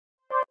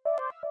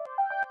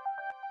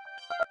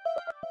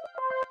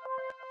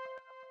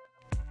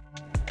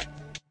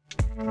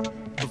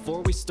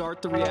Before we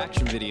start the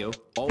reaction video,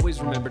 always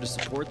remember to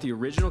support the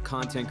original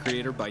content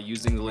creator by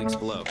using the links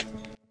below.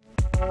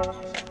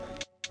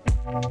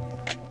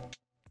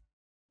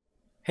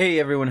 Hey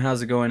everyone,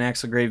 how's it going?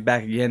 Axel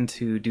back again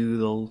to do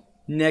the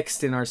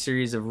next in our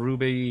series of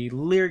RWBY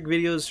lyric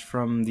videos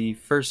from the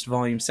first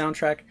volume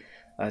soundtrack.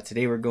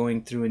 Today we're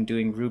going through and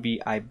doing RWBY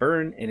I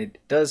Burn, and it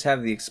does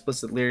have the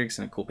explicit lyrics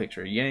and a cool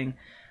picture of Yang.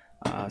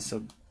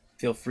 So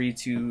feel free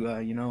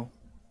to,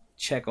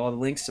 check all the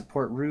links,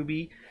 support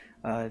RWBY.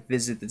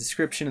 Visit the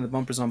description and the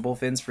bumpers on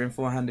both ends for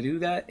info on how to do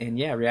that. And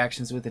yeah,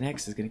 Reactions with an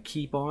X is going to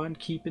keep on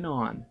keeping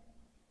on.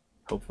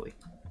 Hopefully.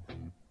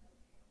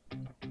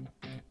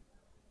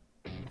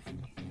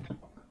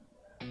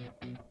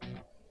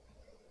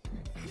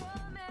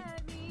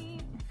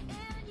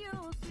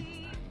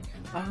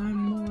 I'm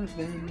more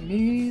than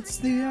meets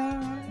the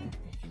eye.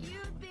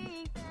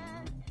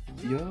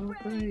 You'll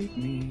break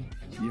me.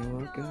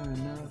 You're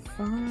gonna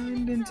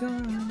find in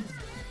time.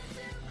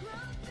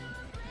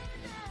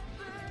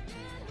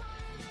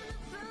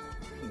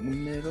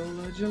 Middle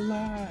of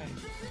July.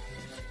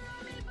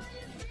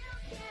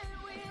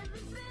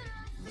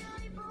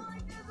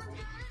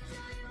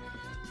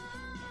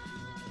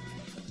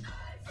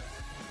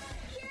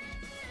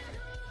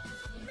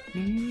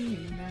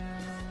 Me now.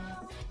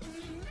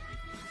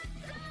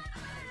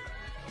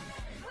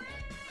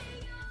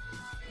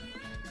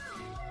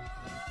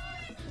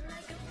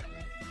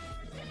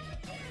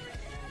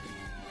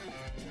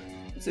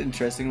 It's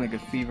interesting, like a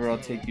fever, I'll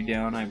take you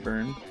down, I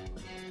burn.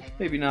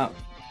 Maybe not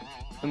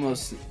the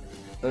most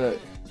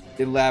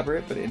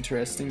elaborate, but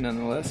interesting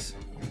nonetheless.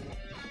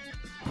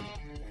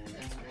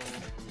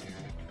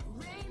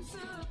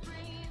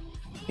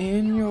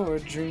 In your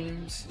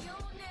dreams,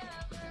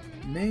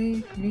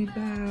 make me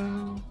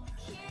bow.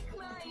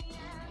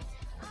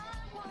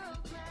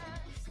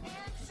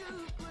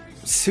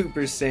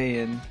 Super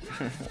Saiyan.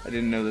 I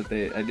didn't know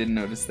that I didn't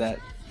notice that.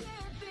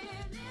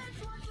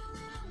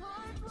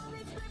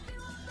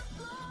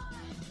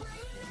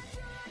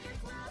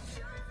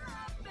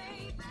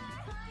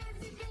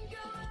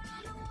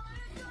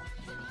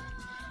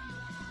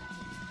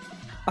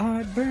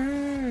 I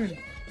burn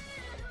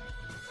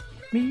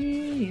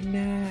me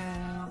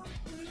now.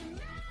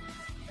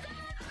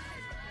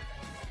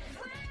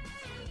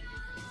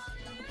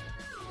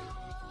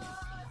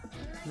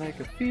 Like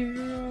a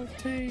fever, I'll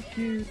take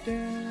you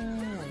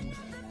down.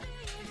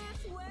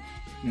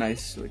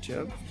 Nice switch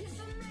up.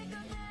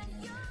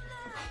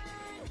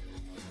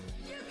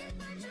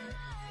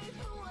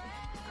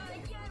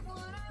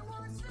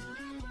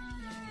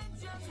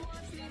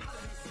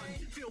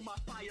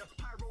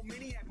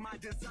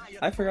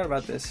 I forgot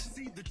about this.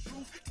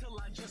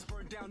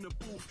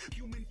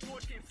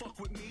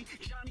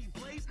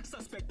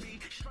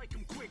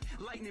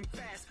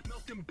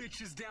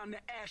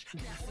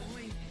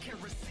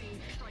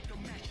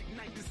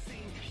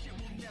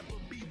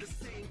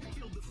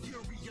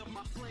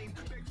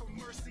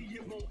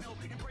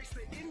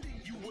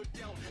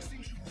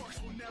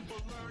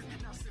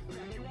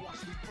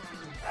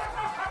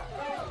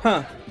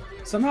 Huh.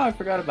 Somehow I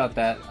forgot about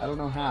that. I don't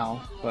know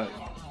how, but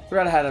I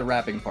forgot I had a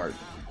rapping part.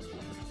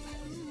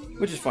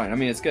 Which is fine. I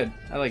mean, it's good.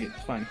 I like it.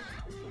 It's fine.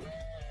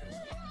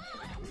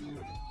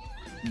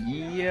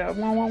 Yeah.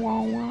 Wow, wow,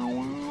 wow, wow,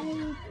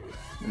 wow.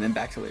 And then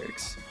back to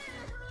lyrics.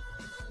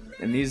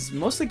 And these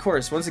mostly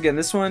chorus. Once again,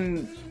 this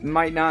one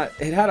might not...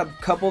 It had a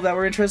couple that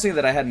were interesting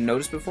that I hadn't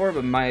noticed before,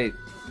 but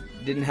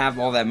didn't have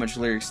all that much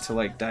lyrics to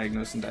like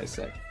diagnose and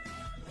dissect.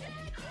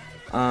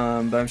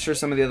 But I'm sure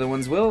some of the other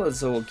ones will,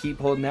 so we'll keep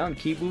holding out and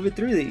keep moving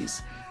through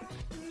these.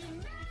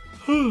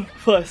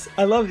 Plus,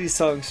 I love these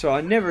songs, so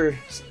I never,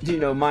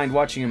 mind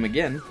watching them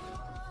again.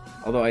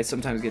 Although I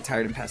sometimes get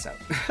tired and pass out.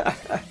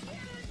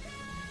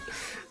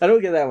 I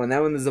don't get that one.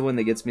 That one is the one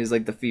that gets me, is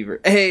like the fever.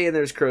 Hey, and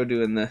there's Crow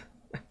doing the...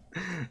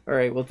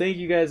 Alright, well, thank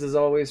you guys as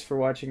always for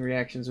watching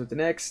Reactions with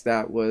an X.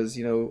 That was,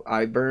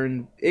 I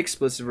Burn,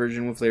 explicit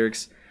version with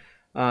lyrics.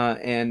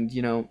 And,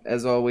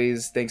 as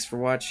always, thanks for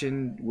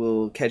watching.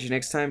 We'll catch you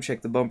next time.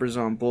 Check the bumpers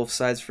on both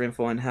sides for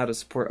info on how to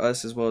support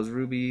us as well as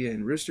RWBY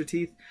and Rooster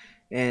Teeth.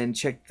 And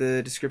check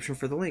the description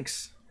for the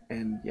links.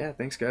 And yeah,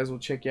 thanks guys. We'll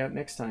check you out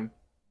next time.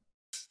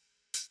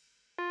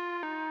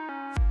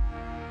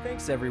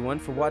 Thanks everyone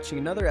for watching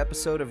another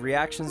episode of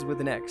Reactions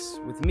with an X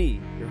with me,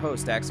 your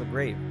host Axel.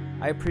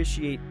 I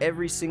appreciate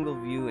every single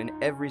view and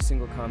every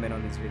single comment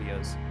on these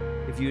videos.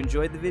 If you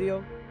enjoyed the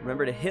video,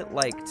 remember to hit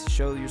like to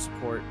show your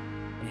support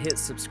and hit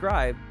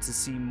subscribe to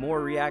see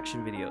more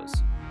reaction videos.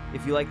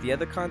 If you like the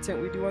other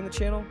content we do on the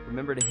channel,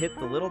 remember to hit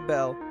the little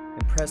bell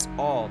and press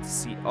all to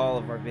see all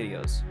of our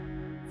videos.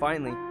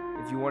 Finally,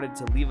 if you wanted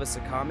to leave us a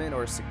comment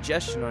or a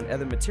suggestion on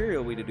other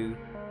material we to do,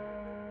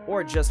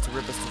 or just to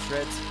rip us to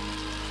shreds,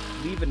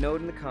 leave a note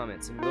in the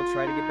comments and we'll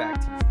try to get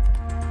back to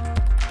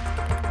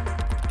you.